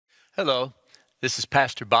Hello, this is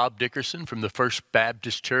Pastor Bob Dickerson from the First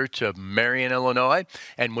Baptist Church of Marion, Illinois,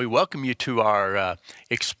 and we welcome you to our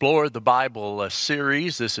Explore the Bible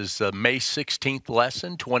series. This is the May 16th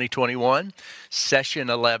lesson, 2021, session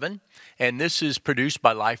 11, and this is produced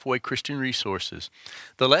by Lifeway Christian Resources.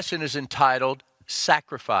 The lesson is entitled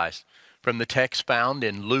Sacrifice, from the text found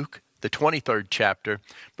in Luke, the 23rd chapter,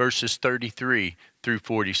 verses 33 through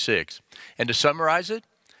 46. And to summarize it,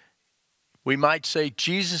 we might say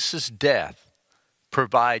Jesus' death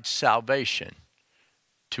provides salvation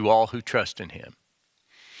to all who trust in him.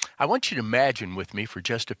 I want you to imagine with me for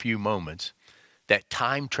just a few moments that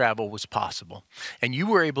time travel was possible, and you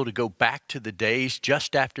were able to go back to the days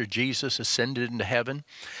just after Jesus ascended into heaven.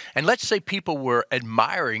 And let's say people were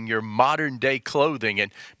admiring your modern day clothing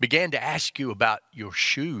and began to ask you about your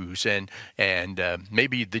shoes and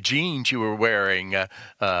maybe the jeans you were wearing.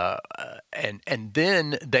 And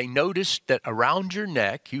then they noticed that around your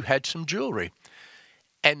neck you had some jewelry.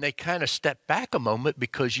 And they kind of stepped back a moment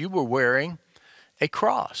because you were wearing a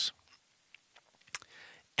cross.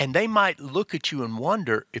 And they might look at you and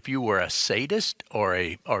wonder if you were a sadist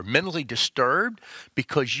or mentally disturbed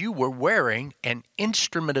because you were wearing an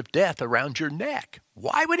instrument of death around your neck.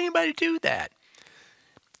 Why would anybody do that?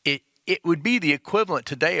 It would be the equivalent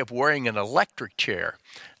today of wearing an electric chair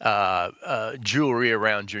jewelry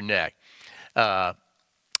around your neck. And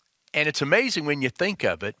it's amazing when you think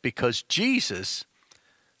of it, because Jesus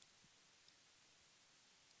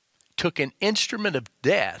took an instrument of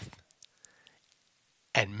death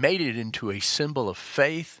and made it into a symbol of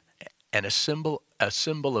faith and a symbol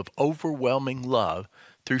of overwhelming love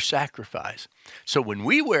through sacrifice. So when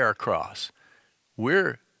we wear a cross,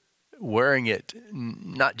 we're wearing it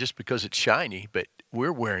not just because it's shiny, but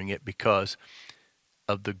we're wearing it because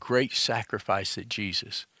of the great sacrifice that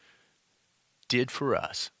Jesus did for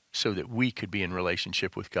us so that we could be in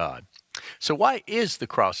relationship with God. So why is the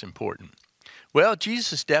cross important? Well,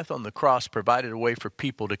 Jesus' death on the cross provided a way for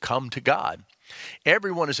people to come to God.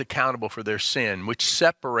 Everyone is accountable for their sin, which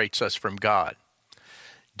separates us from God.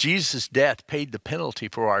 Jesus' death paid the penalty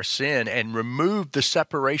for our sin and removed the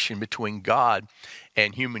separation between God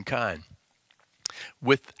and humankind.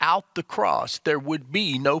 Without the cross, there would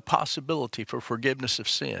be no possibility for forgiveness of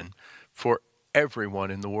sin for everyone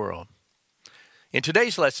in the world. In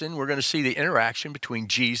today's lesson, we're going to see the interaction between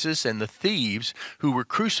Jesus and the thieves who were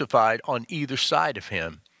crucified on either side of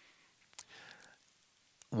him.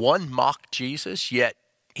 One mocked Jesus, yet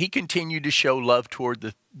he continued to show love toward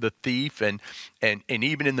the thief, and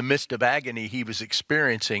even in the midst of agony he was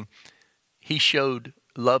experiencing, he showed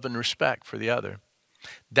love and respect for the other.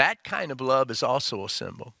 That kind of love is also a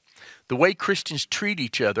symbol. The way Christians treat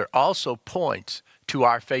each other also points to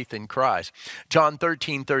our faith in Christ. John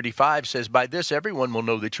 13:35 says, "By this everyone will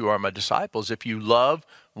know that you are my disciples, if you love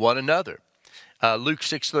one another." Luke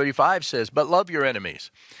 6:35 says, "But love your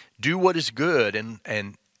enemies. Do what is good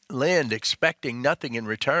and lend, expecting nothing in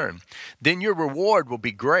return. Then your reward will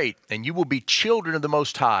be great, and you will be children of the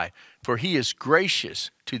Most High, for he is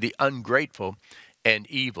gracious to the ungrateful and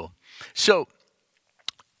evil." So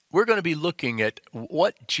we're going to be looking at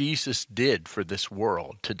what Jesus did for this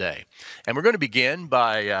world today. And we're going to begin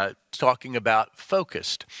by talking about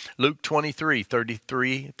focused. Luke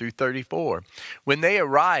 23:33 through 34. When they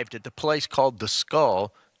arrived at the place called the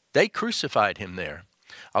Skull, they crucified him there,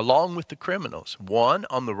 along with the criminals, one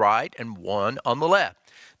on the right and one on the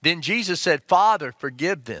left. Then Jesus said, "Father,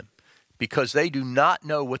 forgive them, because they do not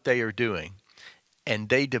know what they are doing." And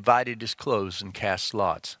they divided his clothes and cast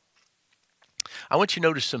lots. I want you to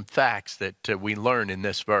notice some facts that we learn in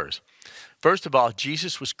this verse. First of all,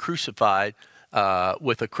 Jesus was crucified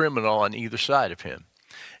with a criminal on either side of him.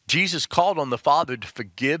 Jesus called on the Father to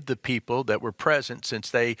forgive the people that were present, since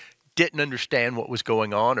they didn't understand what was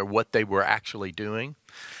going on or what they were actually doing.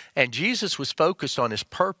 And Jesus was focused on his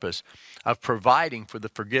purpose of providing for the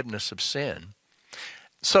forgiveness of sin.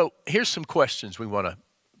 So here's some questions we want to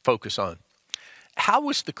focus on. How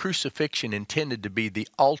was the crucifixion intended to be the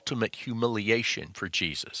ultimate humiliation for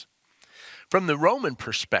Jesus? From the Roman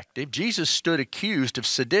perspective, Jesus stood accused of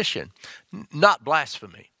sedition, not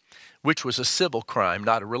blasphemy, which was a civil crime,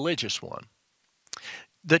 not a religious one.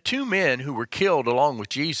 The two men who were killed along with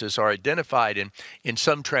Jesus are identified in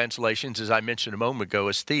some translations, as I mentioned a moment ago,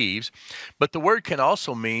 as thieves, but the word can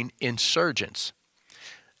also mean insurgents.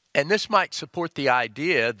 And this might support the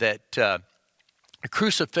idea that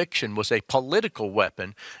crucifixion was a political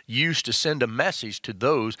weapon used to send a message to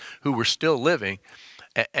those who were still living.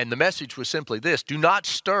 And the message was simply this: do not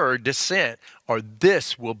stir dissent, or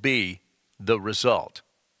this will be the result.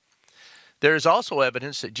 There is also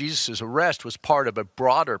evidence that Jesus' arrest was part of a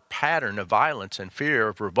broader pattern of violence and fear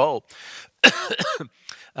of revolt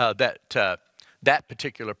that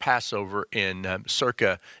particular Passover in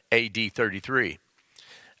circa AD 33.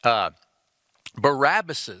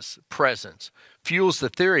 Barabbas's presence fuels the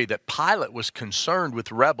theory that Pilate was concerned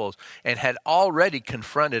with rebels and had already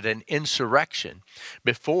confronted an insurrection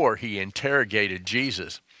before he interrogated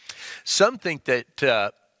Jesus. Some think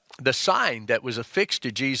that the sign that was affixed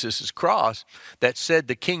to Jesus' cross that said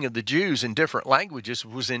the King of the Jews in different languages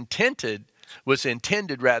was intended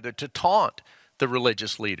to taunt the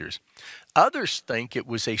religious leaders. Others think it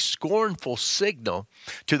was a scornful signal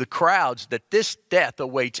to the crowds that this death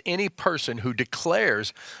awaits any person who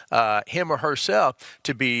declares him or herself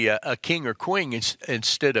to be a king or queen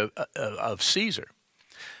instead of Caesar.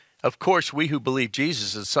 Of course, we who believe Jesus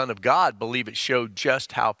is the Son of God believe it showed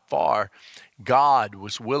just how far God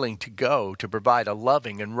was willing to go to provide a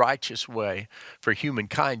loving and righteous way for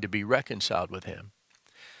humankind to be reconciled with him.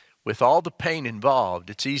 With all the pain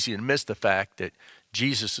involved, it's easy to miss the fact that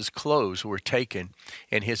Jesus' clothes were taken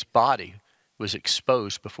and his body was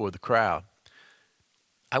exposed before the crowd.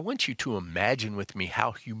 I want you to imagine with me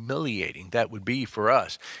how humiliating that would be for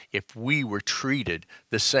us if we were treated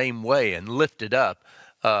the same way and lifted up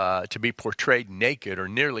to be portrayed naked or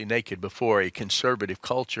nearly naked before a conservative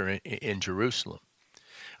culture in Jerusalem.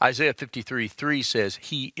 Isaiah 53:3 says,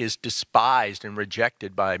 he is despised and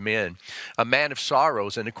rejected by men, a man of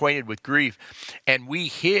sorrows and acquainted with grief. And we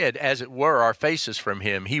hid, as it were, our faces from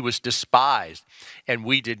him. He was despised, and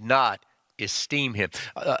we did not esteem him.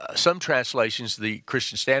 Some translations, the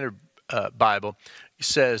Christian Standard Bible,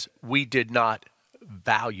 says, we did not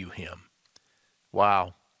value him.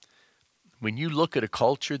 Wow. When you look at a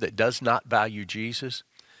culture that does not value Jesus,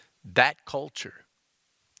 that culture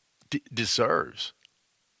deserves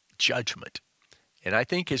judgment. And I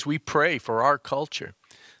think as we pray for our culture,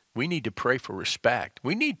 we need to pray for respect.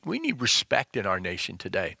 We need respect in our nation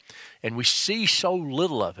today. And we see so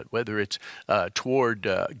little of it, whether it's toward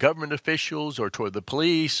government officials or toward the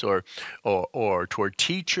police or toward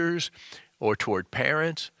teachers or toward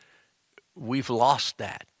parents. We've lost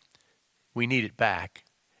that. We need it back,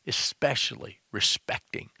 especially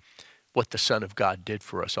respecting what the Son of God did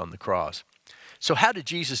for us on the cross. So how did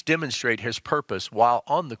Jesus demonstrate his purpose while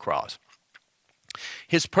on the cross?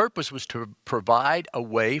 His purpose was to provide a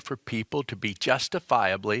way for people to be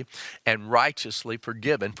justifiably and righteously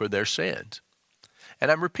forgiven for their sins. And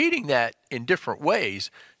I'm repeating that in different ways,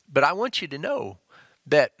 but I want you to know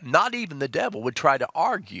that not even the devil would try to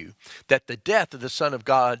argue that the death of the Son of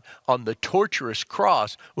God on the torturous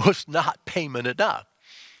cross was not payment enough.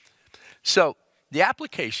 So the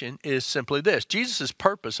application is simply this. Jesus'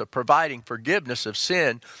 purpose of providing forgiveness of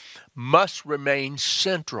sin must remain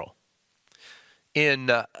central. In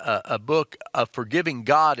a book of Forgiving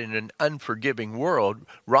God in an Unforgiving World,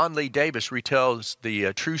 Ron Lee Davis retells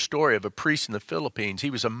the true story of a priest in the Philippines. He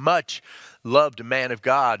was a much-loved man of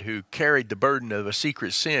God who carried the burden of a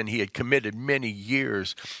secret sin he had committed many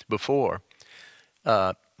years before.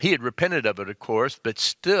 He had repented of it, of course, but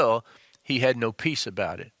still he had no peace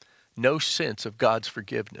about it, no sense of God's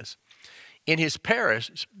forgiveness. In his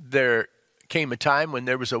parish, there came a time when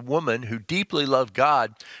there was a woman who deeply loved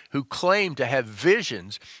God, who claimed to have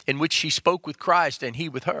visions in which she spoke with Christ and he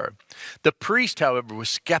with her. The priest, however, was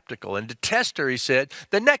skeptical, and to test her, he said,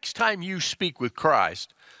 the next time you speak with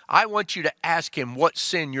Christ, I want you to ask him what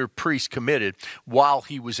sin your priest committed while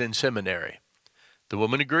he was in seminary. The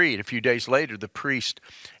woman agreed. A few days later, the priest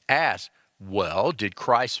asked, well, did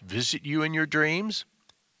Christ visit you in your dreams?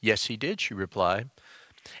 Yes, he did, she replied.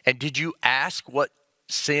 And did you ask what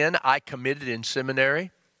sin I committed in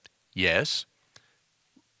seminary? Yes.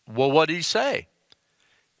 Well, what did he say?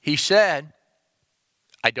 He said,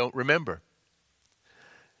 I don't remember.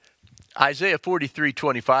 Isaiah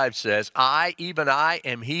 43:25 says, I, even I,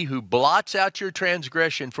 am he who blots out your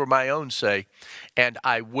transgression for my own sake, and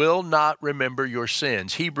I will not remember your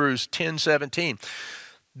sins. Hebrews 10:17,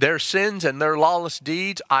 their sins and their lawless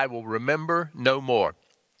deeds I will remember no more.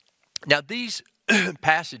 Now, these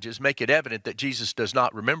passages make it evident that Jesus does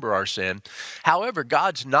not remember our sin. However,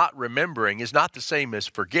 God's not remembering is not the same as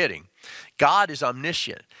forgetting. God is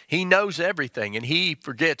omniscient. He knows everything, and he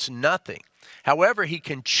forgets nothing. However, he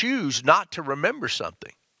can choose not to remember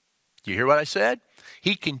something. Do you hear what I said?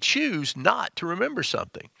 He can choose not to remember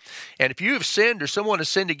something. And if you have sinned or someone has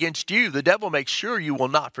sinned against you, the devil makes sure you will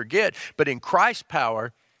not forget. But in Christ's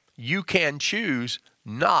power, you can choose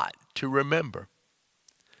not to remember.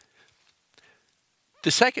 The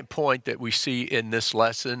second point that we see in this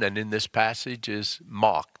lesson and in this passage is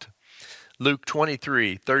mocked. Luke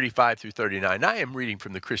 23, 35 through 39. I am reading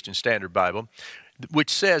from the Christian Standard Bible, which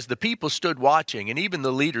says, the people stood watching, and even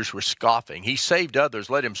the leaders were scoffing. He saved others,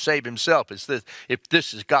 let him save himself, if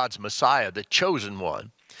this is God's Messiah, the chosen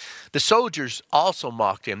one. The soldiers also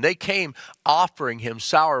mocked him. They came offering him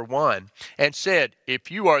sour wine and said, if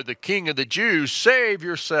you are the king of the Jews, save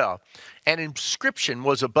yourself. An inscription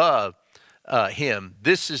was above him,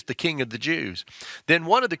 this is the king of the Jews. Then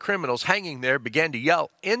one of the criminals hanging there began to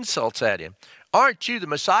yell insults at him. Aren't you the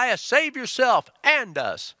Messiah? Save yourself and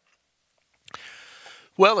us.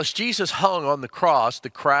 Well, as Jesus hung on the cross, the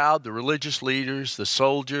crowd, the religious leaders, the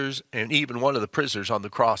soldiers, and even one of the prisoners on the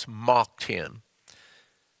cross mocked him.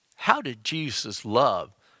 How did Jesus'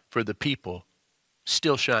 love for the people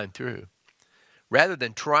still shine through? Rather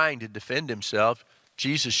than trying to defend himself,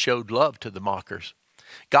 Jesus showed love to the mockers.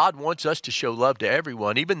 God wants us to show love to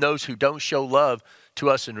everyone, even those who don't show love to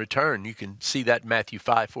us in return. You can see that in Matthew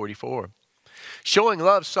 5:44. Showing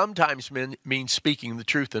love sometimes means speaking the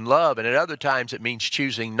truth in love, and at other times it means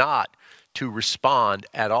choosing not to respond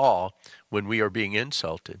at all when we are being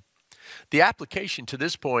insulted. The application to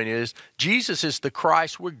this point is Jesus is the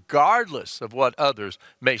Christ regardless of what others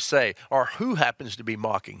may say or who happens to be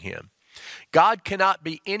mocking him. God cannot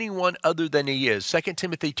be anyone other than he is. 2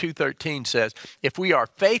 Timothy 2:13 says, if we are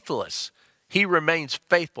faithless, he remains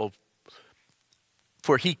faithful,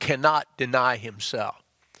 for he cannot deny himself.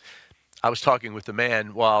 I was talking with a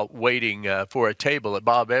man while waiting for a table at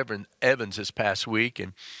Bob Evans this past week,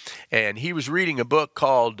 and he was reading a book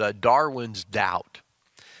called Darwin's Doubt.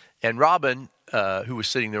 And Robin, who was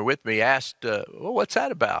sitting there with me, asked, well, what's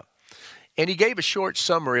that about? And he gave a short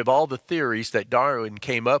summary of all the theories that Darwin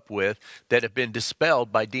came up with that have been dispelled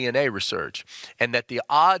by DNA research, and that the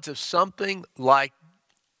odds of something like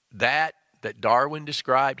that Darwin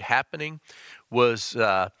described happening was,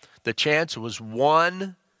 the chance was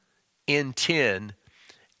 1 in 10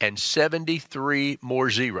 and 73 more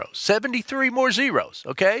zeros. 73 more zeros,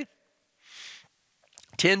 okay?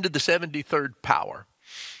 10 to the 73rd power.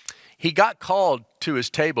 He got called to his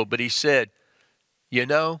table, but he said, you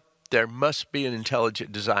know, there must be an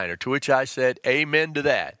intelligent designer, to which I said, amen to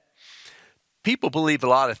that. People believe a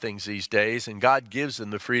lot of things these days, and God gives them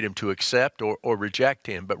the freedom to accept or reject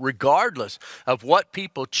him. But regardless of what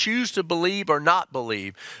people choose to believe or not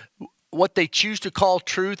believe, what they choose to call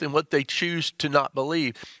truth and what they choose to not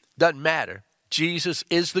believe, doesn't matter. Jesus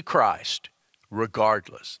is the Christ,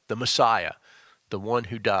 regardless, the Messiah, the one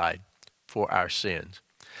who died for our sins.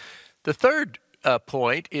 The third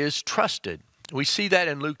point is trusted. We see that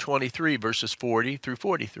in Luke 23, verses 40 through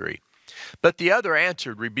 43. But the other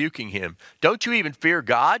answered, rebuking him, don't you even fear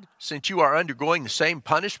God, since you are undergoing the same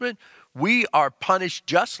punishment? We are punished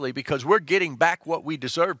justly because we're getting back what we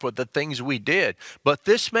deserve for the things we did. But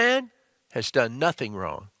this man has done nothing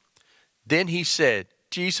wrong. Then he said,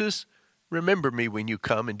 Jesus, remember me when you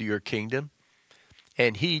come into your kingdom.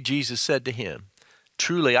 And he, Jesus, said to him,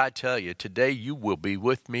 truly I tell you, today you will be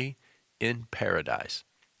with me in paradise.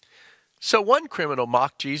 So one criminal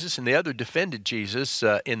mocked Jesus and the other defended Jesus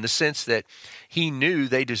in the sense that he knew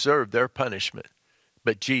they deserved their punishment,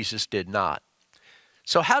 but Jesus did not.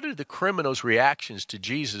 So how do the criminals' reactions to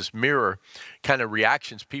Jesus mirror kind of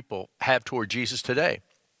reactions people have toward Jesus today?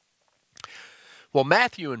 Well,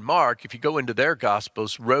 Matthew and Mark, if you go into their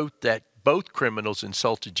Gospels, wrote that both criminals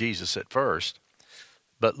insulted Jesus at first,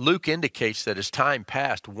 but Luke indicates that as time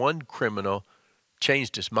passed, one criminal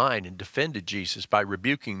changed his mind and defended Jesus by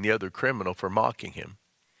rebuking the other criminal for mocking him.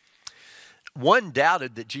 One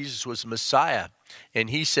doubted that Jesus was the Messiah,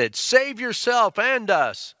 and he said, save yourself and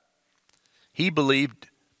us. He believed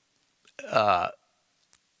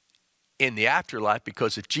in the afterlife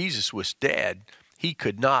because if Jesus was dead, he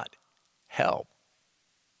could not help.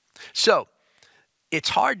 So,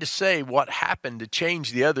 it's hard to say what happened to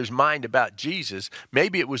change the other's mind about Jesus.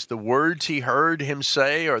 Maybe it was the words he heard him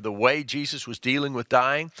say or the way Jesus was dealing with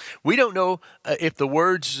dying. We don't know if the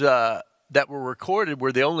words that were recorded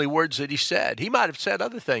were the only words that he said. He might have said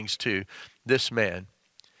other things to this man.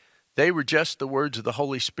 They were just the words of the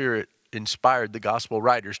Holy Spirit inspired the gospel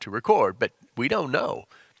writers to record, but we don't know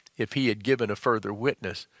if he had given a further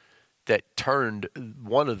witness that turned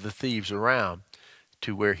one of the thieves around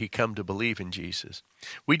to where he come to believe in Jesus.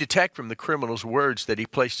 We detect from the criminal's words that he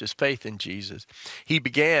placed his faith in Jesus. He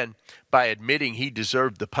began by admitting he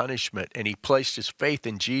deserved the punishment, and he placed his faith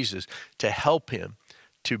in Jesus to help him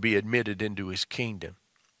to be admitted into his kingdom.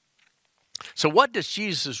 So what does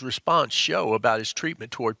Jesus' response show about his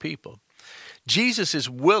treatment toward people? Jesus is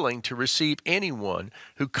willing to receive anyone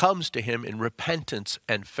who comes to him in repentance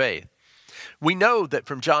and faith. We know that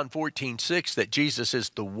from John 14:6 that Jesus is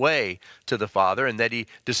the way to the Father and that he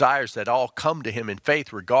desires that all come to him in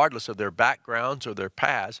faith regardless of their backgrounds or their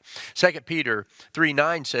past. 2 Peter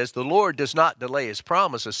 3:9 says, "The Lord does not delay his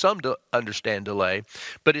promise, as some understand delay,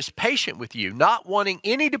 but is patient with you, not wanting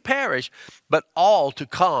any to perish, but all to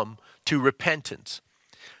come to repentance."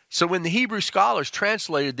 So when the Hebrew scholars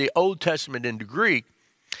translated the Old Testament into Greek,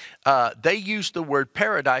 they used the word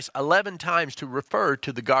paradise 11 times to refer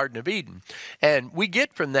to the Garden of Eden. And we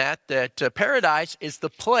get from that paradise is the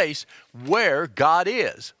place where God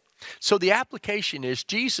is. So the application is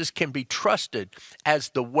Jesus can be trusted as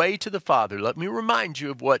the way to the Father. Let me remind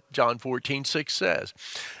you of what John 14:6 says.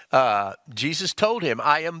 Jesus told him,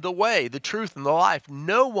 "I am the way, the truth, and the life.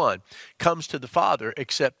 No one comes to the Father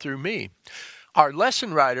except through me." Our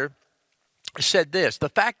lesson writer said this: the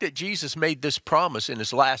fact that Jesus made this promise in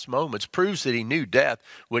his last moments proves that he knew death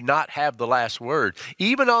would not have the last word.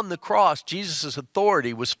 Even on the cross, Jesus'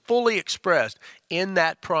 authority was fully expressed in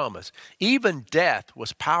that promise. Even death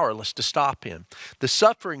was powerless to stop him. The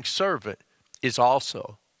suffering servant is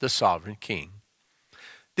also the sovereign king.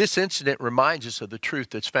 This incident reminds us of the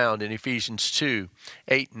truth that's found in Ephesians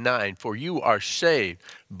 2:8 and 9. "For you are saved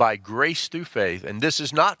by grace through faith, and this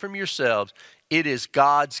is not from yourselves. It is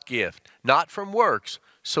God's gift, not from works,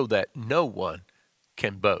 so that no one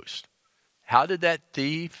can boast." How did that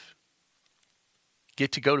thief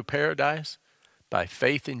get to go to paradise? By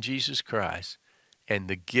faith in Jesus Christ and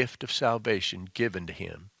the gift of salvation given to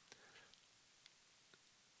him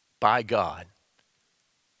by God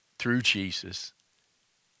through Jesus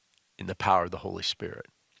in the power of the Holy Spirit.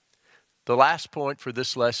 The last point for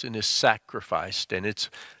this lesson is sacrificed, and it's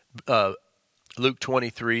Luke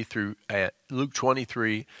 23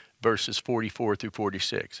 verses 44 through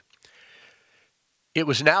 46. "It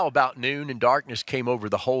was now about noon, and darkness came over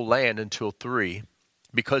the whole land until 3,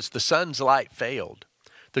 because the sun's light failed.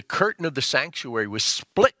 The curtain of the sanctuary was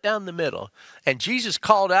split down the middle, and Jesus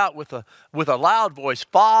called out with a loud voice,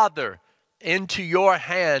 'Father, into your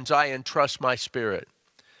hands I entrust my spirit.'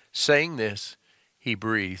 Saying this, he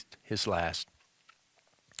breathed his last."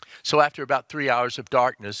 So after about 3 hours of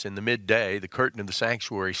darkness in the midday, the curtain of the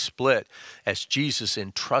sanctuary split as Jesus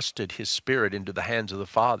entrusted his spirit into the hands of the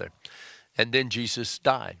Father. And then Jesus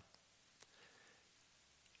died.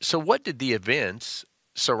 So what did the events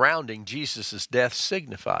surrounding Jesus' death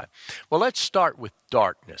signify? Well, let's start with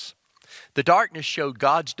darkness. The darkness showed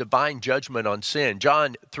God's divine judgment on sin.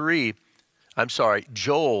 Joel 3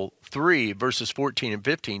 verses 14 and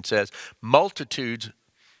 15 says, multitudes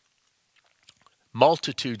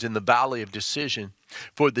in the valley of decision.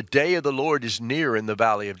 For the day of the Lord is near in the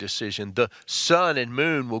valley of decision. The sun and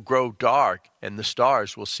moon will grow dark, and the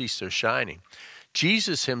stars will cease their shining.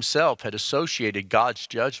 Jesus himself had associated God's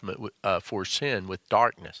judgment for sin with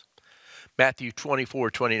darkness. Matthew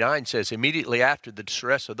 24:29 says, "Immediately after the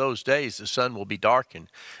distress of those days, the sun will be darkened,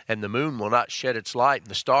 and the moon will not shed its light,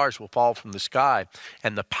 and the stars will fall from the sky,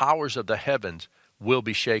 and the powers of the heavens will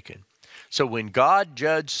be shaken." So when God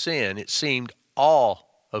judged sin, it seemed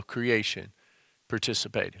all of creation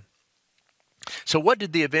participated. So what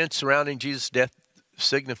did the events surrounding Jesus' death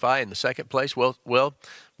signify in the second place? Well,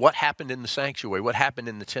 what happened in the sanctuary? What happened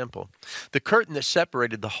in the temple? The curtain that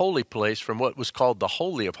separated the holy place from what was called the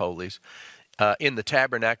Holy of Holies in the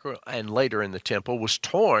tabernacle and later in the temple was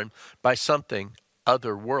torn by something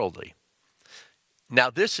otherworldly. Now,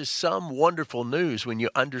 this is some wonderful news when you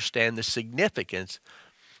understand the significance.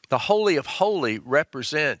 The Holy of Holies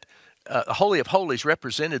represented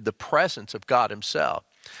the presence of God himself.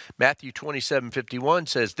 Matthew 27:51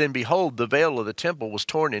 says, "Then behold, the veil of the temple was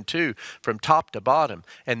torn in two from top to bottom,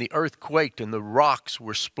 and the earth quaked, and the rocks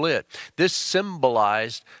were split." This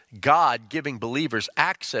symbolized God giving believers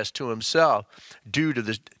access to himself due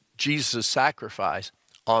to Jesus' sacrifice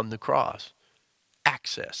on the cross.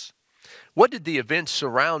 Access. What did the events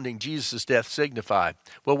surrounding Jesus' death signify?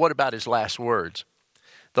 Well, what about his last words?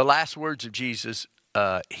 The last words of Jesus,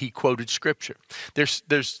 he quoted Scripture. There's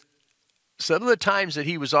some of the times that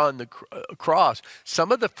he was on the cross,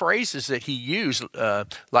 some of the phrases that he used,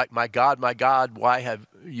 like, my God, why have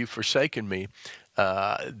you forsaken me?"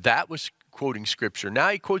 That was quoting Scripture. Now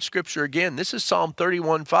he quotes Scripture again. This is Psalm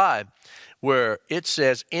 31:5, where it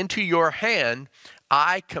says, "Into your hand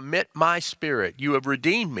I commit my spirit. You have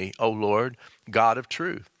redeemed me, O Lord, God of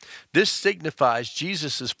truth." This signifies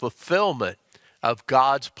Jesus' fulfillment of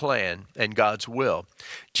God's plan and God's will.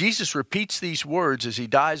 Jesus repeats these words as he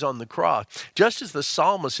dies on the cross. Just as the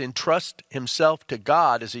psalmist entrusts himself to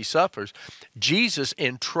God as he suffers, Jesus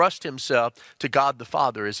entrusts himself to God the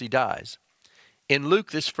Father as he dies. In Luke,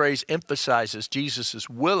 this phrase emphasizes Jesus'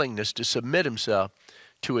 willingness to submit himself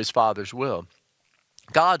to his Father's will.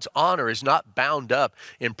 God's honor is not bound up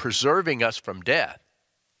in preserving us from death.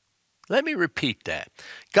 Let me repeat that.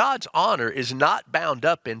 God's honor is not bound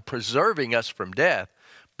up in preserving us from death,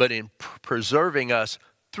 but in preserving us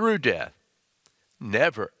through death.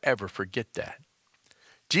 Never, ever forget that.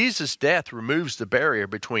 Jesus' death removes the barrier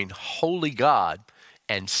between holy God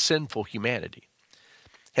and sinful humanity.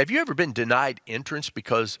 Have you ever been denied entrance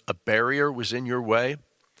because a barrier was in your way?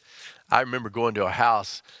 I remember going to a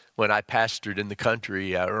house when I pastored in the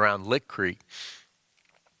country around Lick Creek.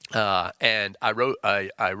 And I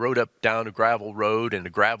rode up down a gravel road and a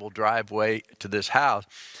gravel driveway to this house.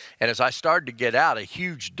 And as I started to get out, a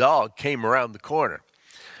huge dog came around the corner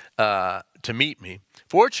to meet me.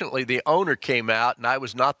 Fortunately, the owner came out, and I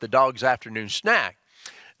was not the dog's afternoon snack.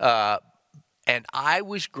 And I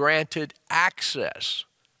was granted access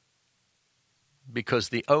because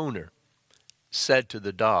the owner said to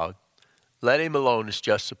the dog, "Let him alone, it's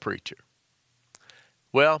just a preacher."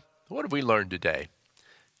 Well, what have we learned today?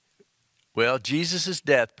 Well, Jesus'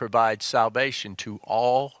 death provides salvation to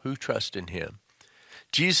all who trust in him.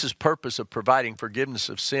 Jesus' purpose of providing forgiveness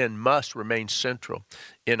of sin must remain central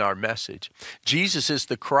in our message. Jesus is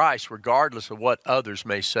the Christ regardless of what others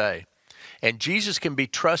may say. And Jesus can be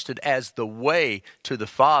trusted as the way to the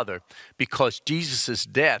Father because Jesus'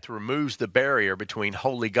 death removes the barrier between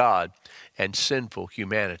holy God and sinful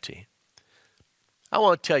humanity. I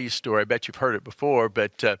want to tell you a story. I bet you've heard it before,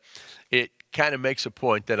 but it kind of makes a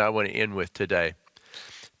point that I want to end with today.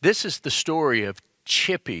 This is the story of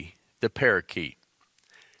Chippy the parakeet.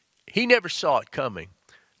 He never saw it coming.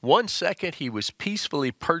 One second he was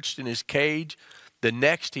peacefully perched in his cage. The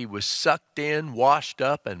next he was sucked in, washed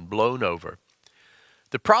up, and blown over.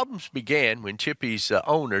 The problems began when Chippy's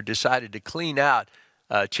owner decided to clean out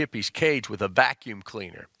Chippy's cage with a vacuum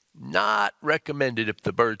cleaner. Not recommended if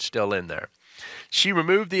the bird's still in there. She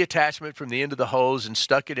removed the attachment from the end of the hose and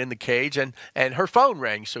stuck it in the cage, and her phone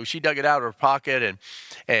rang, so she dug it out of her pocket,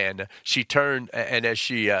 and she turned, and as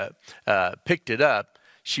she picked it up,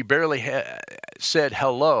 she barely said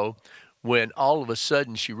hello when all of a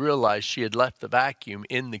sudden she realized she had left the vacuum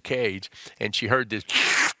in the cage, and she heard this,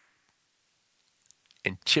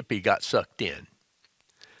 and Chippy got sucked in.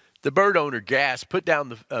 The bird owner gasped, put down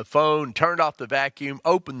the phone, turned off the vacuum,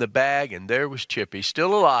 opened the bag, and there was Chippy,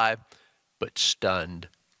 still alive, but stunned.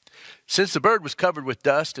 Since the bird was covered with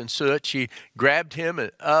dust and soot, she grabbed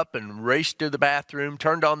him up and raced to the bathroom,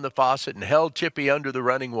 turned on the faucet, and held Chippy under the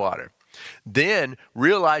running water. Then,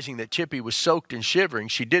 realizing that Chippy was soaked and shivering,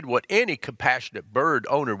 she did what any compassionate bird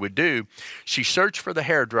owner would do. She searched for the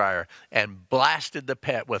hairdryer and blasted the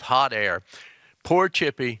pet with hot air. Poor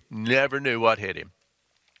Chippy never knew what hit him.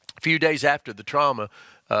 A few days after the trauma,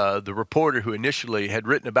 the reporter who initially had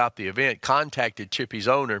written about the event contacted Chippy's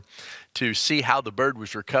owner to see how the bird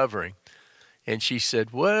was recovering. And she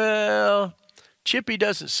said, "Well, Chippy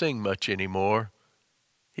doesn't sing much anymore.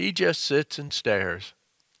 He just sits and stares."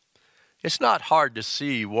 It's not hard to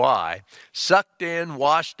see why. Sucked in,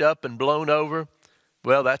 washed up, and blown over,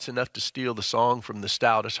 well, that's enough to steal the song from the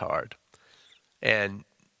stoutest heart. And,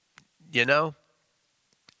 you know,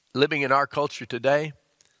 living in our culture today,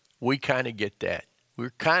 we kind of get that.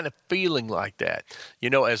 We're kind of feeling like that.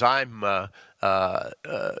 You know, as I'm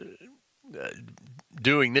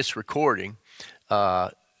doing this recording,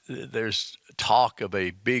 there's talk of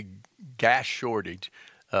a big gas shortage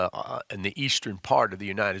in the eastern part of the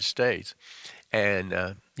United States.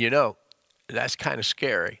 And, you know, that's kind of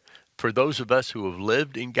scary. For those of us who have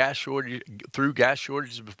lived in through gas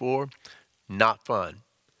shortages before, not fun.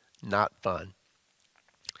 Not fun.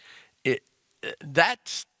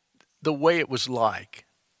 That's the way it was like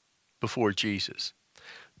before Jesus.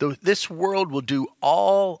 This world will do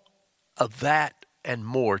all of that and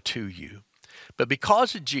more to you. But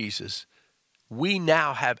because of Jesus, we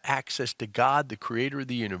now have access to God, the creator of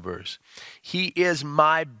the universe. He is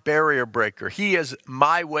my barrier breaker. He is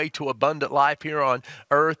my way to abundant life here on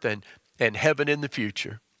earth and heaven in the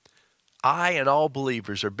future. I and all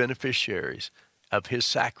believers are beneficiaries of his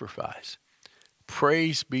sacrifice.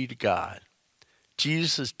 Praise be to God.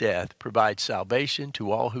 Jesus' death provides salvation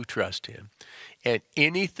to all who trust him. And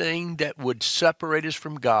anything that would separate us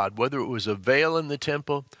from God, whether it was a veil in the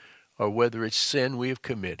temple or whether it's sin we have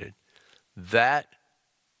committed, that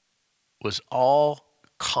was all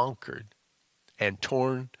conquered and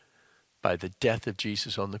torn by the death of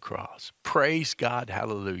Jesus on the cross. Praise God,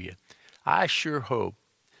 hallelujah. I sure hope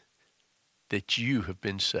that you have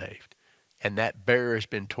been saved and that barrier has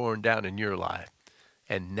been torn down in your life.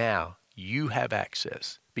 And now you have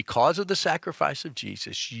access. Because of the sacrifice of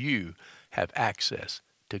Jesus, you have access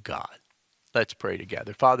to God. Let's pray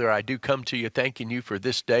together. Father, I do come to you thanking you for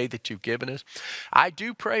this day that you've given us. I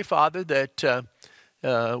do pray, Father, that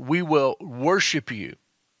we will worship you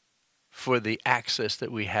for the access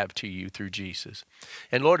that we have to you through Jesus.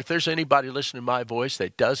 And Lord, if there's anybody listening to my voice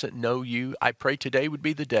that doesn't know you, I pray today would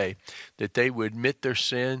be the day that they would admit their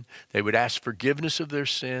sin, they would ask forgiveness of their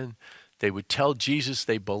sin, they would tell Jesus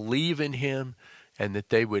they believe in him, and that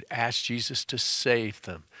they would ask Jesus to save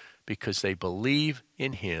them because they believe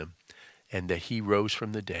in him and that he rose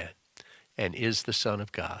from the dead and is the Son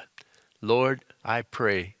of God. Lord, I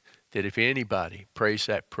pray that if anybody prays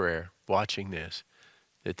that prayer watching this,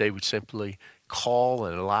 that they would simply call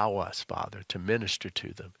and allow us, Father, to minister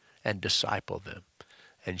to them and disciple them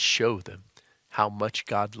and show them how much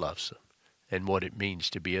God loves them and what it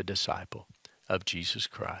means to be a disciple of Jesus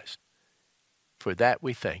Christ. For that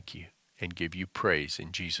we thank you and give you praise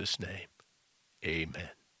in Jesus' name.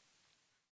 Amen.